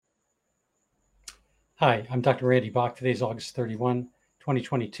Hi, I'm Dr. Randy Bach. Today's August 31,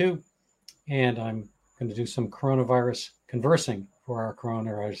 2022, and I'm going to do some coronavirus conversing for our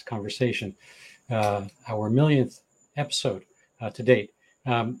coronavirus conversation, our millionth episode to date.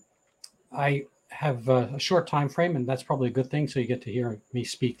 I have a short time frame, and that's probably a good thing, so you get to hear me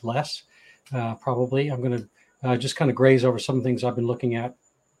speak less, probably. I'm going to just kind of graze over some things I've been looking at.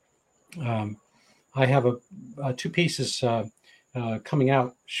 I have two pieces coming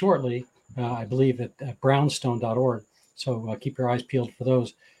out shortly, I believe, at brownstone.org. So keep your eyes peeled for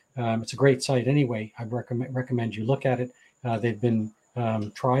those. It's a great site anyway. I recommend you look at it. They've been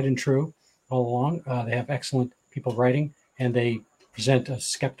tried and true all along. They have excellent people writing, and they present a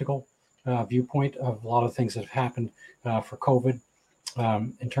skeptical viewpoint of a lot of things that have happened for COVID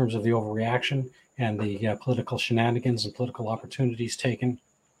in terms of the overreaction and the political shenanigans and political opportunities taken,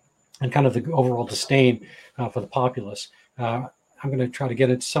 and kind of the overall disdain for the populace. I'm going to try to get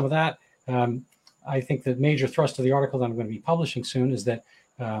into some of that. I think the major thrust of the article that I'm going to be publishing soon is that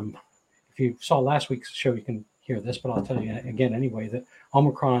if you saw last week's show, you can hear this, but I'll tell you again anyway, that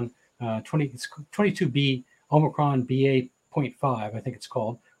Omicron 22B, Omicron BA.5, I think it's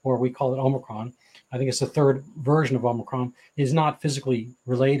called, or we call it Omicron. I think it's the third version of Omicron, is not physically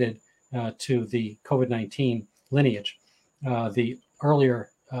related to the COVID-19 lineage. The earlier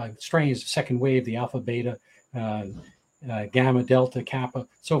strains, second wave, the alpha, beta, gamma, delta, kappa,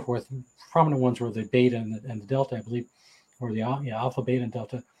 so forth. Prominent ones were the beta and the delta, I believe, or the alpha, beta, and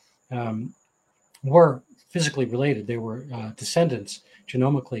delta, were physically related. They were descendants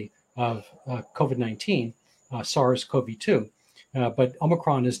genomically of COVID-19, SARS-CoV-2, but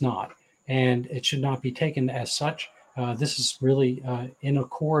Omicron is not, and it should not be taken as such. This is really in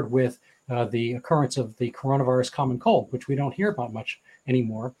accord with the occurrence of the coronavirus common cold, which we don't hear about much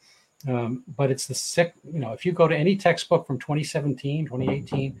anymore. But it's the sick, if you go to any textbook from 2017,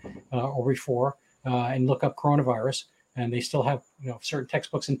 2018, or before, and look up coronavirus, and they still have, certain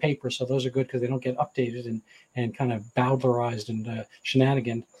textbooks in paper. So those are good because they don't get updated and kind of bowdlerized and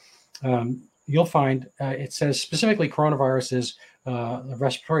shenanigan. You'll find it says specifically coronavirus is a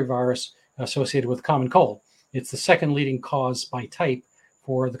respiratory virus associated with common cold. It's the second leading cause by type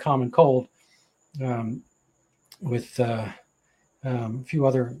for the common cold, with a few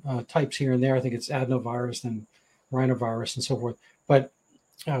other types here and there. I think it's adenovirus and rhinovirus and so forth. But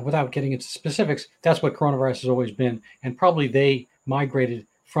without getting into specifics, that's what coronavirus has always been. And probably they migrated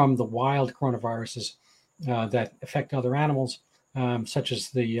from the wild coronaviruses that affect other animals, such as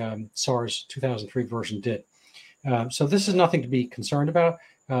the SARS 2003 version did. So this is nothing to be concerned about.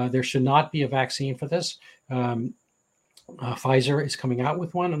 There should not be a vaccine for this. Pfizer is coming out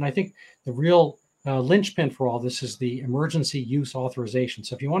with one. And I think the real linchpin for all this is the emergency use authorization.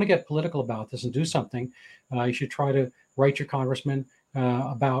 So if you want to get political about this and do something, you should try to write your congressman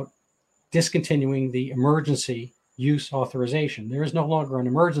about discontinuing the emergency use authorization. There is no longer an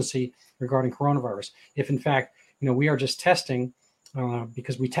emergency regarding coronavirus. If in fact, we are just testing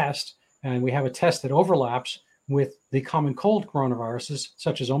because we test, and we have a test that overlaps with the common cold coronaviruses,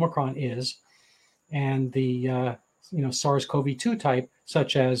 such as Omicron is, and the SARS-CoV-2 type,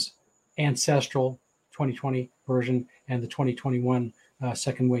 such as ancestral 2020 version and the 2021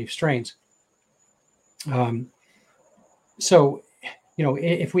 second wave strains. So,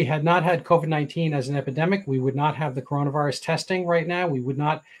 if we had not had COVID-19 as an epidemic, we would not have the coronavirus testing right now. We would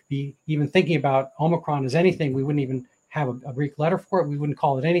not be even thinking about Omicron as anything. We wouldn't even have a Greek letter for it. We wouldn't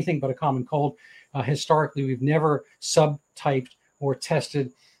call it anything but a common cold. Historically, we've never subtyped or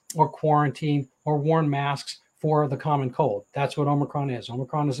tested or quarantined or worn masks for the common cold. That's what Omicron is.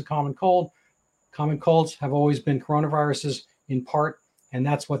 Omicron is a common cold. Common colds have always been coronaviruses in part, and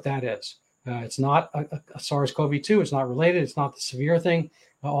that's what that is. It's not a SARS-CoV-2. It's not related. It's not the severe thing.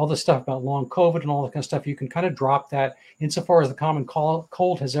 All the stuff about long COVID and all that kind of stuff, you can kind of drop that. Insofar as the common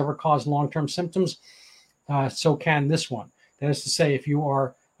cold has ever caused long-term symptoms, so can this one. That is to say, if you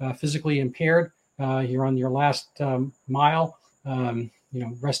are physically impaired, you're on your last mile,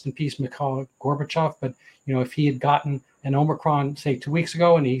 rest in peace, Mikhail Gorbachev. But, if he had gotten an Omicron, say 2 weeks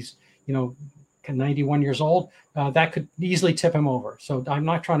ago, and he's, 91 years old, that could easily tip him over. So I'm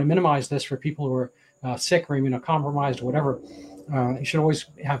not trying to minimize this for people who are sick or immunocompromised or whatever. You should always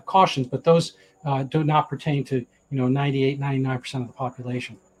have cautions, but those do not pertain to, 98, 99% of the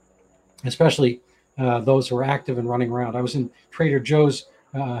population, especially those who are active and running around. I was in Trader Joe's,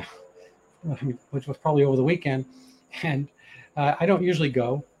 which was probably over the weekend, and I don't usually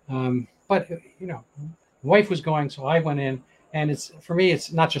go, but wife was going, so I went in, and for me,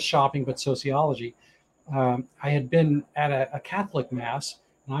 it's not just shopping, but sociology. I had been at a Catholic mass,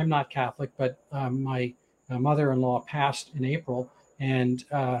 and I'm not Catholic, but my mother-in-law passed in April, And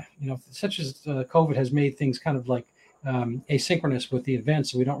such as COVID has made things kind of like asynchronous with the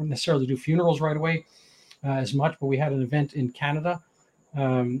events. So we don't necessarily do funerals right away as much, but we had an event in Canada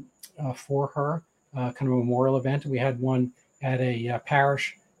for her, kind of a memorial event. We had one at a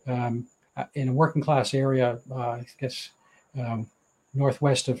parish in a working class area, I guess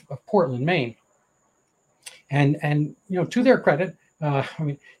northwest of Portland, Maine. And to their credit, I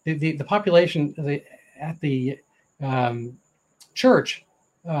mean the population at the church,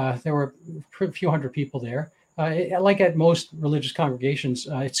 there were a few hundred people there. Like at most religious congregations,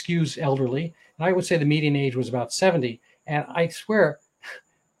 it skews elderly, and I would say the median age was about 70. And I swear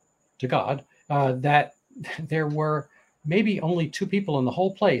to God that there were maybe only 2 people in the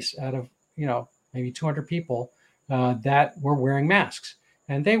whole place out of maybe 200 people that were wearing masks,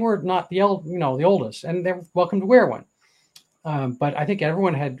 and they were not the oldest, and they're welcome to wear one. But I think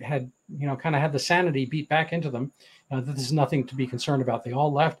everyone had kind of had the sanity beat back into them that this is nothing to be concerned about. They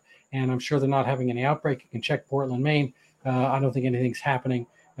all left, and I'm sure they're not having any outbreak. You can check Portland, Maine. I don't think anything's happening,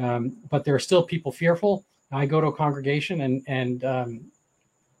 but there are still people fearful. I go to a congregation, and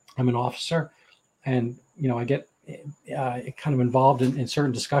I'm an officer, and I get kind of involved in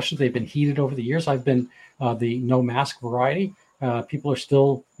certain discussions. They've been heated over the years. I've been the no mask variety. People are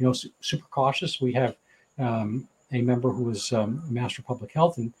still super cautious. We have a member who is Master of Public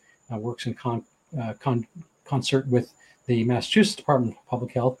Health and works in concert with the Massachusetts Department of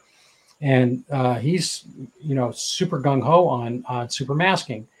Public Health, and he's super gung ho on super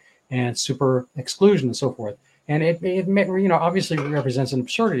masking and super exclusion and so forth. And it obviously represents an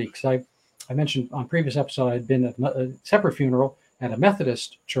absurdity, because I mentioned on previous episode I'd been at a separate funeral at a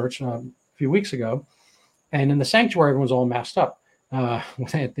Methodist church a few weeks ago, and in the sanctuary everyone's all masked up.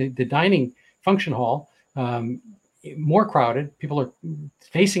 The dining function hall, more crowded. People are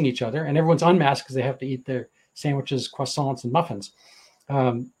facing each other, and everyone's unmasked because they have to eat their sandwiches, croissants, and muffins.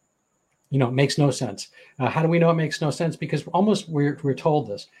 It makes no sense. How do we know it makes no sense? Because almost we're told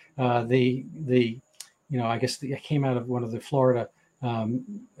this. I guess it came out of one of the Florida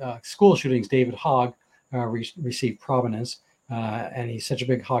school shootings. David Hogg received provenance, and he's such a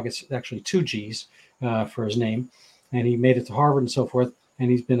big hog. It's actually 2 G's for his name, and he made it to Harvard and so forth. And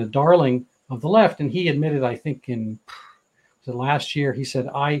he's been a darling of the left. And he admitted, I think in the last year, he said,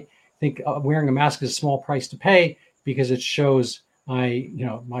 "I think wearing a mask is a small price to pay because it shows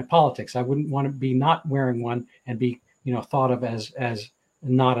my politics. I wouldn't want to be not wearing one and be thought of as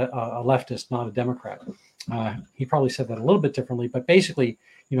not a leftist, not a Democrat." He probably said that a little bit differently, but basically,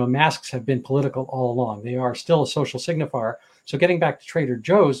 masks have been political all along. They are still a social signifier. So getting back to Trader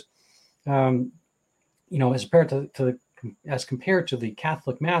Joe's, as compared to the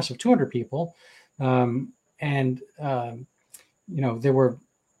Catholic Mass of 200 people, there were,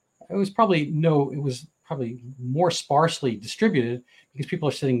 it was probably more sparsely distributed because people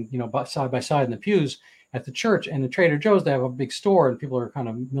are sitting, side by side in the pews at the church. And the Trader Joe's, they have a big store and people are kind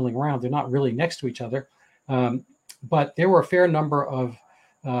of milling around. They're not really next to each other. But there were a fair number of,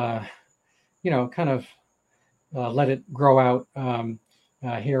 let it grow out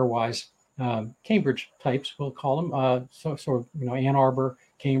hair-wise, Cambridge types, we'll call them. Ann Arbor,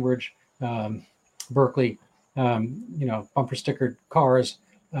 Cambridge, Berkeley, bumper stickered cars,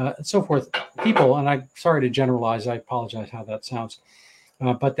 and so forth. People, and I'm sorry to generalize, I apologize how that sounds,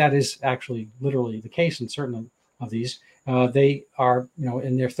 but that is actually literally the case in certain of these. They are,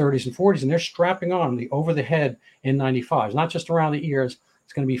 in their 30s and 40s, and they're strapping on the over-the-head N95s, not just around the ears.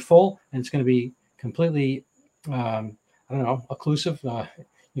 It's going to be full, and it's going to be completely, occlusive,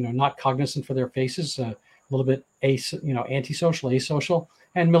 not cognizant for their faces, a little bit, antisocial, asocial,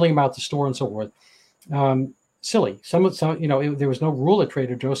 and milling about the store and so forth. Silly. There was no rule at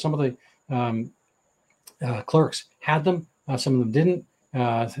Trader Joe's. Some of the clerks had them. Some of them didn't.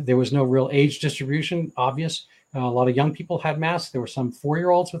 There was no real age distribution, obvious. A lot of young people had masks. There were some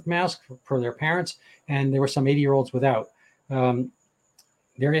 4-year-olds with masks for their parents, and there were some 80-year-olds without.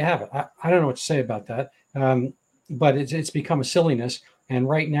 There you have it. I don't know what to say about that, but it's become a silliness. And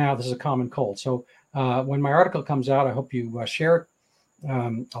right now, this is a common cold. So when my article comes out, I hope you share it.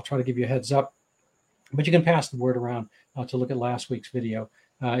 I'll try to give you a heads up. But you can pass the word around to look at last week's video.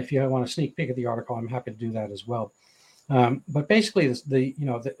 If you want a sneak peek at the article, I'm happy to do that as well. But basically,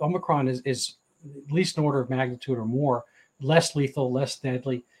 the Omicron is at least an order of magnitude or more less lethal, less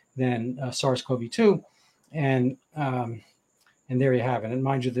deadly than SARS-CoV-2, and there you have it. And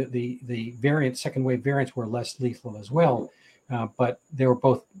mind you, the second wave variants were less lethal as well, but they were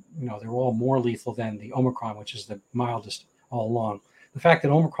both, they were all more lethal than the Omicron, which is the mildest all along. The fact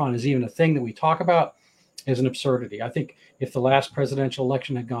that Omicron is even a thing that we talk about is an absurdity. I think if the last presidential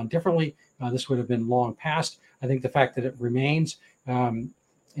election had gone differently, this would have been long past. I think the fact that it remains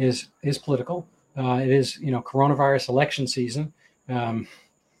is political. It is, coronavirus election season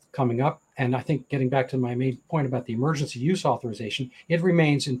coming up. And I think getting back to my main point about the emergency use authorization, it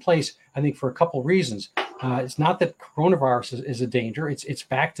remains in place, I think, for a couple reasons. It's not that coronavirus is a danger. It's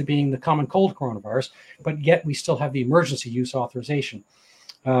back to being the common cold coronavirus, but yet we still have the emergency use authorization.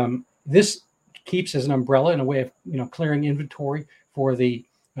 This keeps as an umbrella in a way of, clearing inventory for the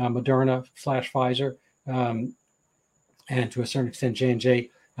Moderna/Pfizer and to a certain extent J&J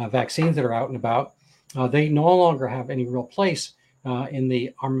vaccines that are out and about. They no longer have any real place in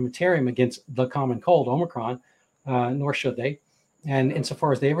the armamentarium against the common cold, Omicron, nor should they. And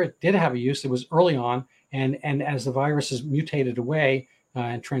insofar as they ever did have a use, it was early on. And as the viruses mutated away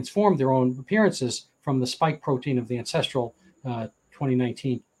and transformed their own appearances from the spike protein of the ancestral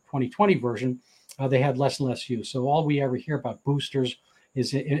 2019-2020 version, they had less and less use. So all we ever hear about boosters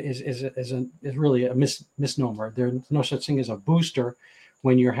is really a misnomer. There's no such thing as a booster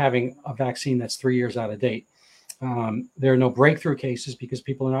when you're having a vaccine that's 3 years out of date. There are no breakthrough cases because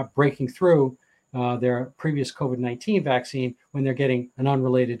people are not breaking through their previous COVID-19 vaccine when they're getting an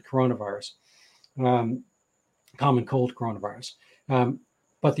unrelated coronavirus, common cold coronavirus.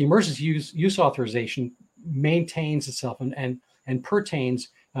 But the emergency use authorization maintains itself and pertains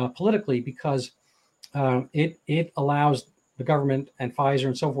politically because it allows the government and Pfizer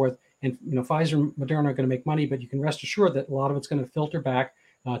and so forth, and Pfizer and Moderna are going to make money, but you can rest assured that a lot of it's going to filter back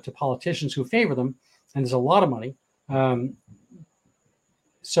to politicians who favor them, and there's a lot of money,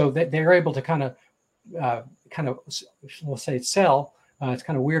 so that they're able to kind of we'll say sell. It's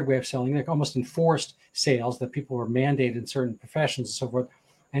kind of a weird way of selling, like almost enforced sales that people were mandated in certain professions and so forth.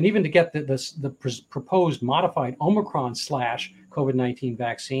 And even to get the proposed modified Omicron / COVID-19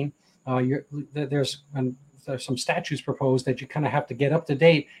 vaccine, there's some statutes proposed that you kind of have to get up to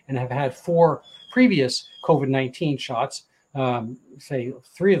date and have had 4 previous COVID-19 shots, say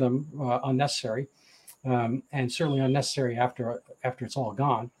 3 of them unnecessary, and certainly unnecessary after it's all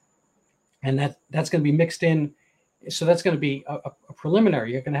gone. And that's going to be mixed in. So that's going to be a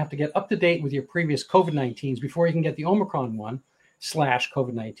preliminary. You're going to have to get up to date with your previous COVID-19s before you can get the Omicron one /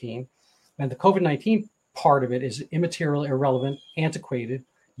 COVID-19. And the COVID-19 part of it is immaterial, irrelevant, antiquated,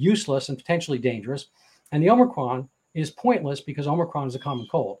 useless, and potentially dangerous. And the Omicron is pointless because Omicron is a common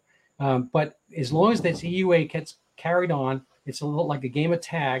cold. But as long as this EUA gets carried on, it's a little like a game of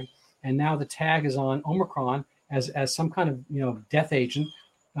tag. And now the tag is on Omicron as some kind of death agent.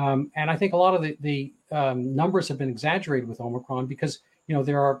 And I think a lot of the numbers have been exaggerated with Omicron because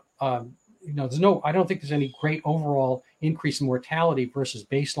there are I don't think there's any great overall increase in mortality versus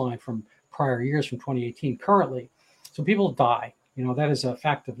baseline from prior years from 2018 currently. So people die. That is a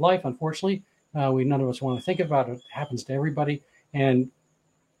fact of life. Unfortunately, none of us want to think about it. It happens to everybody. And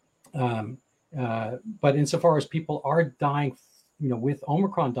but insofar as people are dying, with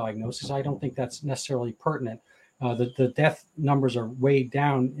Omicron diagnosis, I don't think that's necessarily pertinent. The death numbers are way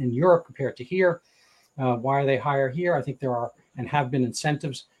down in Europe compared to here. Why are they higher here? I think there are and have been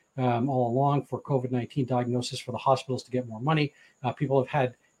incentives all along for COVID-19 diagnosis for the hospitals to get more money. People have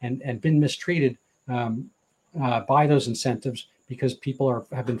had and been mistreated by those incentives because people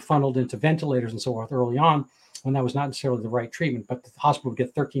have been funneled into ventilators and so forth early on when that was not necessarily the right treatment. But the hospital would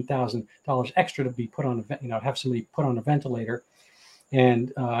get $13,000 extra to be put on have somebody put on a ventilator,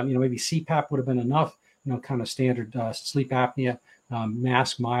 and maybe CPAP would have been enough. Kind of standard sleep apnea,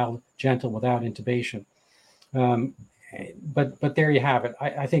 mask, mild, gentle, without intubation. But there you have it.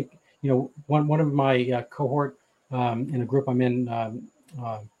 I think one of my cohort in a group I'm in,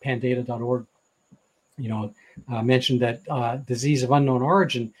 pandata.org, mentioned that disease of unknown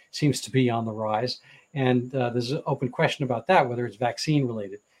origin seems to be on the rise, and there's an open question about that, whether it's vaccine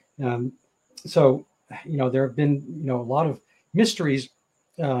related. So there have been a lot of mysteries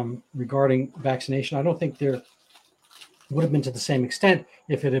regarding vaccination. I don't think there would have been to the same extent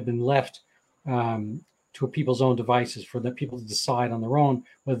if it had been left to people's own devices for the people to decide on their own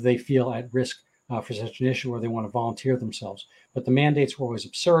whether they feel at risk for such an issue or they want to volunteer themselves. But the mandates were always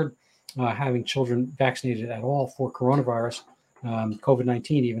absurd. Having children vaccinated at all for coronavirus,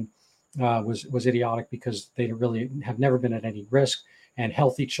 COVID-19 even, was idiotic because they really have never been at any risk. And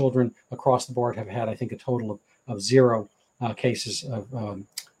healthy children across the board have had, I think, a total of 0 cases of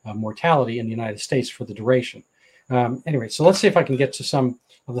mortality in the United States for the duration. Anyway, so let's see if I can get to some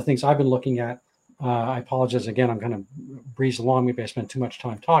of the things I've been looking at. I apologize again. I'm going to breeze along. Maybe I spent too much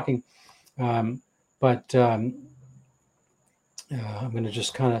time talking, but I'm going to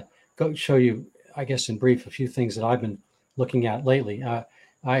just kind of go show you, I guess, in brief, a few things that I've been looking at lately.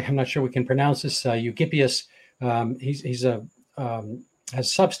 I'm not sure we can pronounce this. Eugippius, he's has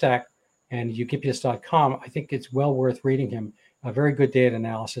Substack and eugippius.com. I think it's well worth reading him. a very good data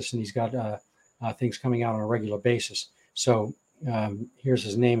analysis, and he's got things coming out on a regular basis. So here's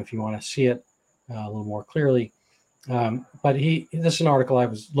his name if you want to see it a little more clearly. But this is an article I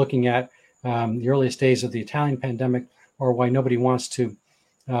was looking at, the earliest days of the Italian pandemic, or why nobody wants to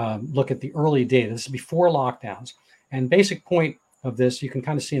look at the early data. This is before lockdowns. And basic point of this, you can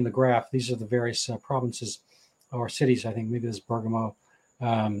kind of see in the graph, these are the various provinces or cities. I think maybe this is Bergamo,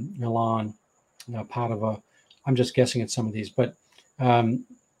 Milan, Padua. I'm just guessing at some of these, but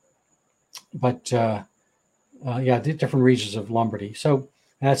different regions of Lombardy. So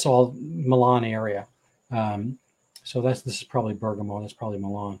that's all Milan area. So this is probably Bergamo. That's probably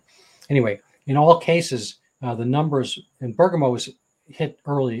Milan. Anyway, in all cases, the numbers in Bergamo was hit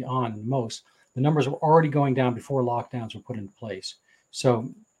early on most. The numbers were already going down before lockdowns were put into place.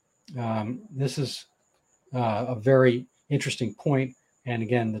 So this is a very interesting point. And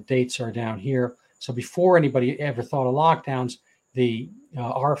again, the dates are down here. So before anybody ever thought of lockdowns, the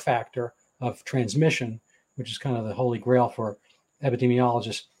R factor of transmission, which is kind of the holy grail for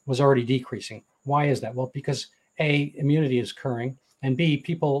epidemiologists, was already decreasing. Why is that? Well, because A, immunity is occurring, and B,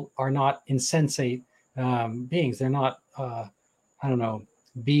 people are not insensate beings. They're not,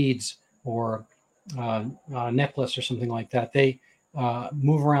 beads or a necklace or something like that. They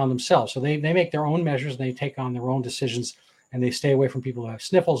move around themselves. So they make their own measures, and they take on their own decisions, and they stay away from people who have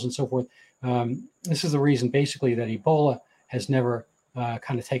sniffles and so forth. This is the reason basically that Ebola has never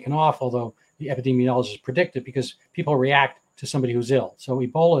kind of taken off, although the epidemiologists predict it, because people react to somebody who's ill. So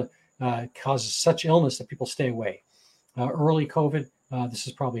Ebola causes such illness that people stay away. Early COVID, this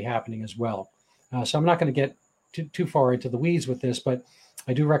is probably happening as well. So I'm not going to get too far into the weeds with this, but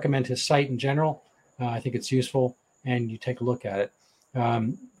I do recommend his site in general. I think it's useful, and you take a look at it.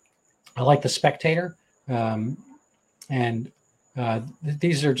 I like the Spectator, and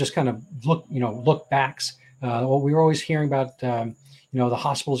these are just kind of look backs. What we were always hearing about, the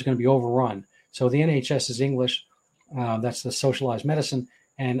hospital is going to be overrun. So the NHS is English. That's the socialized medicine.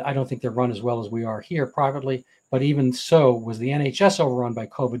 And I don't think they're run as well as we are here privately. But even so, was the NHS overrun by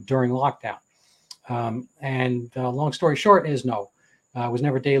COVID during lockdown? Long story short is no. Was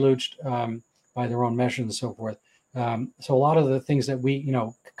never deluged by their own measures and so forth. So a lot of the things that we,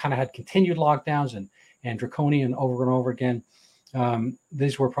 kind of had continued lockdowns and draconian over and over again,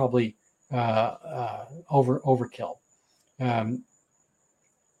 these were probably overkill.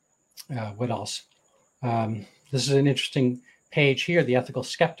 What else? This is an interesting page here, The Ethical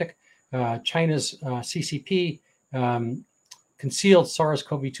Skeptic. China's CCP concealed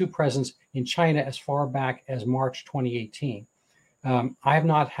SARS-CoV-2 presence in China as far back as March 2018. I have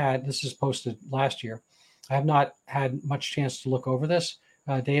not had, this is posted last year, I have not had much chance to look over this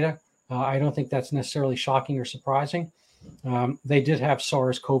data. I don't think that's necessarily shocking or surprising. They did have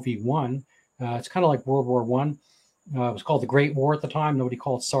SARS-CoV-1. It's kind of like World War I. It was called the Great War at the time. Nobody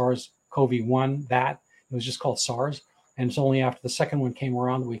called SARS-CoV-1 that. It was just called SARS. And it's only after the second one came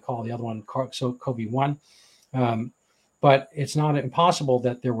around that we call the other one CoV-1. But it's not impossible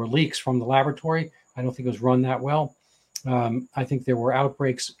that there were leaks from the laboratory. I don't think it was run that well. I think there were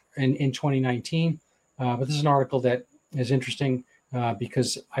outbreaks in 2019. But this is an article that is interesting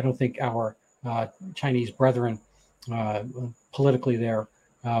because I don't think our Chinese brethren politically there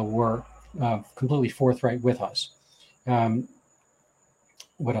were completely forthright with us.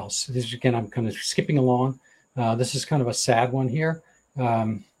 What else? This again, I'm kind of skipping along. This is kind of a sad one here.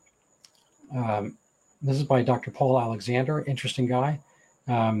 This is by Dr. Paul Alexander, interesting guy.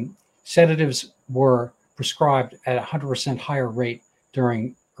 Sedatives were prescribed at a 100% higher rate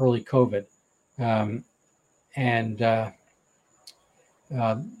during early COVID.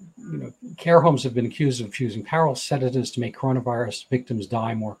 Care homes have been accused of using powerful sedatives to make coronavirus victims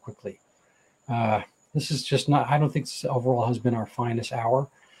die more quickly. This is just not, I don't think this overall has been our finest hour.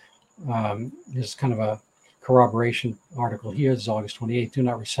 This is kind of a corroboration article here. This is August 28th. Do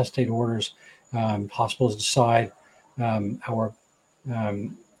not resuscitate orders. Hospitals decide our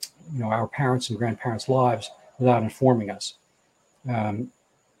parents and grandparents' lives without informing us.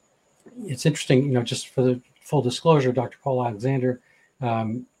 It's interesting, just for the full disclosure, Dr. Paul Alexander,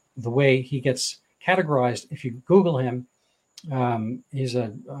 the way he gets categorized, if you Google him, he's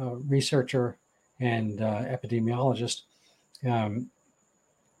a researcher and epidemiologist. And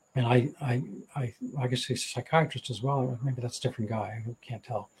I guess he's a psychiatrist as well. Maybe that's a different guy. I can't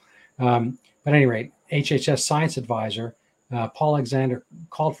tell. But at any rate, HHS science advisor Paul Alexander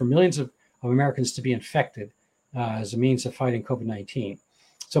called for millions of Americans to be infected as a means of fighting COVID-19.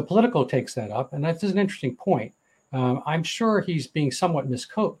 So Politico takes that up, and that's an interesting point. I'm sure he's being somewhat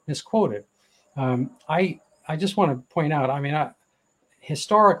misquoted. I just want to point out,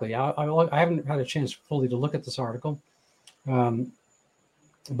 historically, I haven't had a chance fully to look at this article,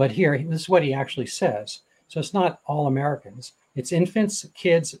 But here, this is what he actually says. So it's not all Americans. It's infants,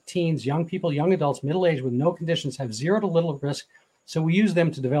 kids, teens, young people, young adults, middle-aged with no conditions have zero to little risk. So we use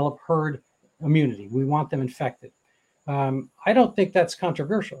them to develop herd immunity. We want them infected. I don't think that's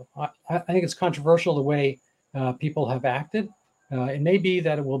controversial. I think it's controversial the way people have acted. It may be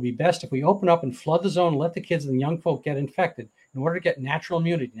that it will be best if we open up and flood the zone and let the kids and the young folk get infected in order to get natural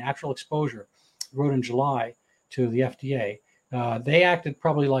immunity, natural exposure. I wrote in July to the FDA. They acted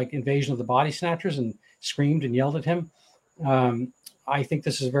probably like Invasion of the Body Snatchers and screamed and yelled at him. I think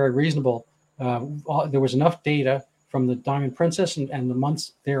this is very reasonable. There was enough data from the Diamond Princess and the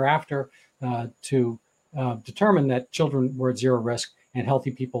months thereafter to determine that children were at zero risk and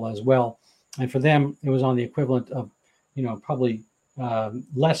healthy people as well. And for them, it was on the equivalent of, probably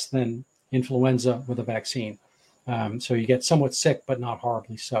less than influenza with a vaccine. So you get somewhat sick, but not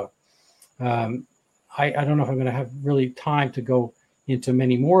horribly so. I don't know if I'm going to have really time to go into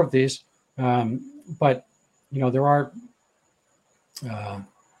many more of these, but there are.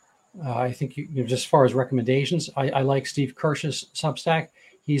 I think just as far as recommendations, I like Steve Kirsch's Substack.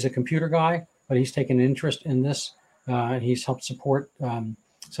 He's a computer guy, but he's taken an interest in this, and he's helped support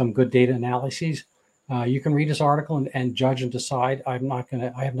some good data analyses. You can read his article and judge and decide. I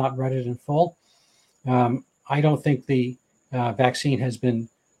have not read it in full. I don't think the vaccine has been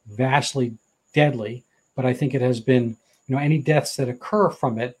vastly deadly, but I think it has been, any deaths that occur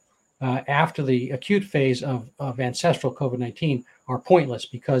from it after the acute phase of ancestral COVID-19 are pointless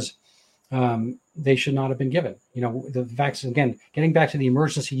because they should not have been given. The vaccine, again, getting back to the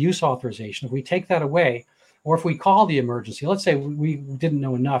emergency use authorization, if we take that away, or if we call the emergency, let's say we didn't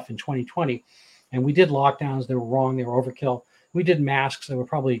know enough in 2020 and we did lockdowns, they were wrong, they were overkill. We did masks, they were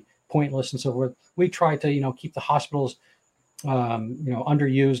probably pointless and so forth. We tried to, keep the hospitals,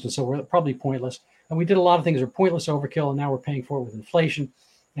 underused and so forth, probably pointless. And we did a lot of things that were pointless, overkill, and now we're paying for it with inflation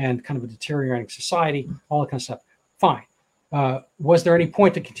and kind of a deteriorating society, all that kind of stuff. Fine. Was there any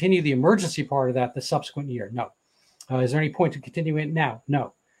point to continue the emergency part of that the subsequent year? No. Is there any point to continue it now?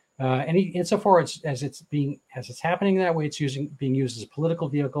 No. Insofar as it's happening that way, it's being used as a political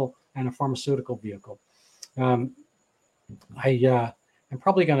vehicle and a pharmaceutical vehicle. I'm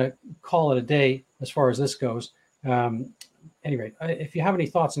probably going to call it a day as far as this goes. Anyway, if you have any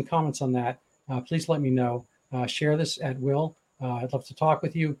thoughts and comments on that, please let me know. Share this at will. I'd love to talk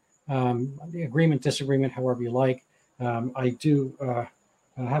with you. The agreement, disagreement, however you like. I do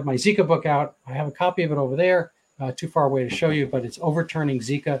have my Zika book out. I have a copy of it over there. Too far away to show you, but it's Overturning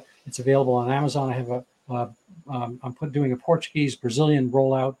Zika. It's available on Amazon. I have I'm doing a Portuguese, Brazilian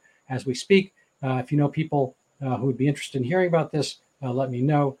rollout as we speak. If you know people who would be interested in hearing about this, let me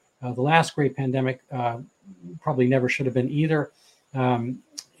know. The last great pandemic probably never should have been either.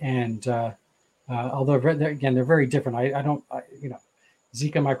 Although again, they're very different.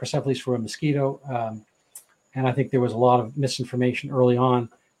 Zika microcephaly is for a mosquito. And I think there was a lot of misinformation early on.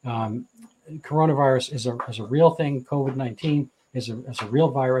 Coronavirus is a real thing. COVID-19 is a real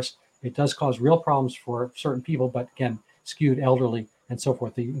virus. It does cause real problems for certain people, but again, skewed elderly and so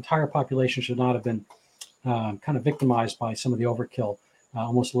forth. The entire population should not have been kind of victimized by some of the overkill,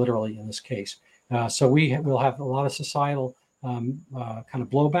 almost literally in this case. So we will have a lot of societal kind of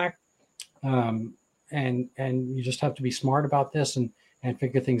blowback, and you just have to be smart about this and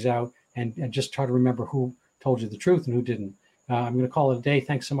figure things out and just try to remember who told you the truth and who didn't. I'm going to call it a day.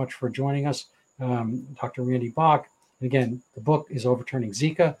 Thanks so much for joining us, Dr. Randy Bach. And again, the book is Overturning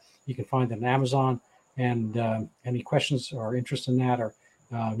Zika. You can find it on Amazon. And any questions or interest in that, or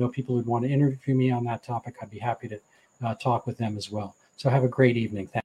know people who'd want to interview me on that topic, I'd be happy to talk with them as well. So have a great evening. Thanks.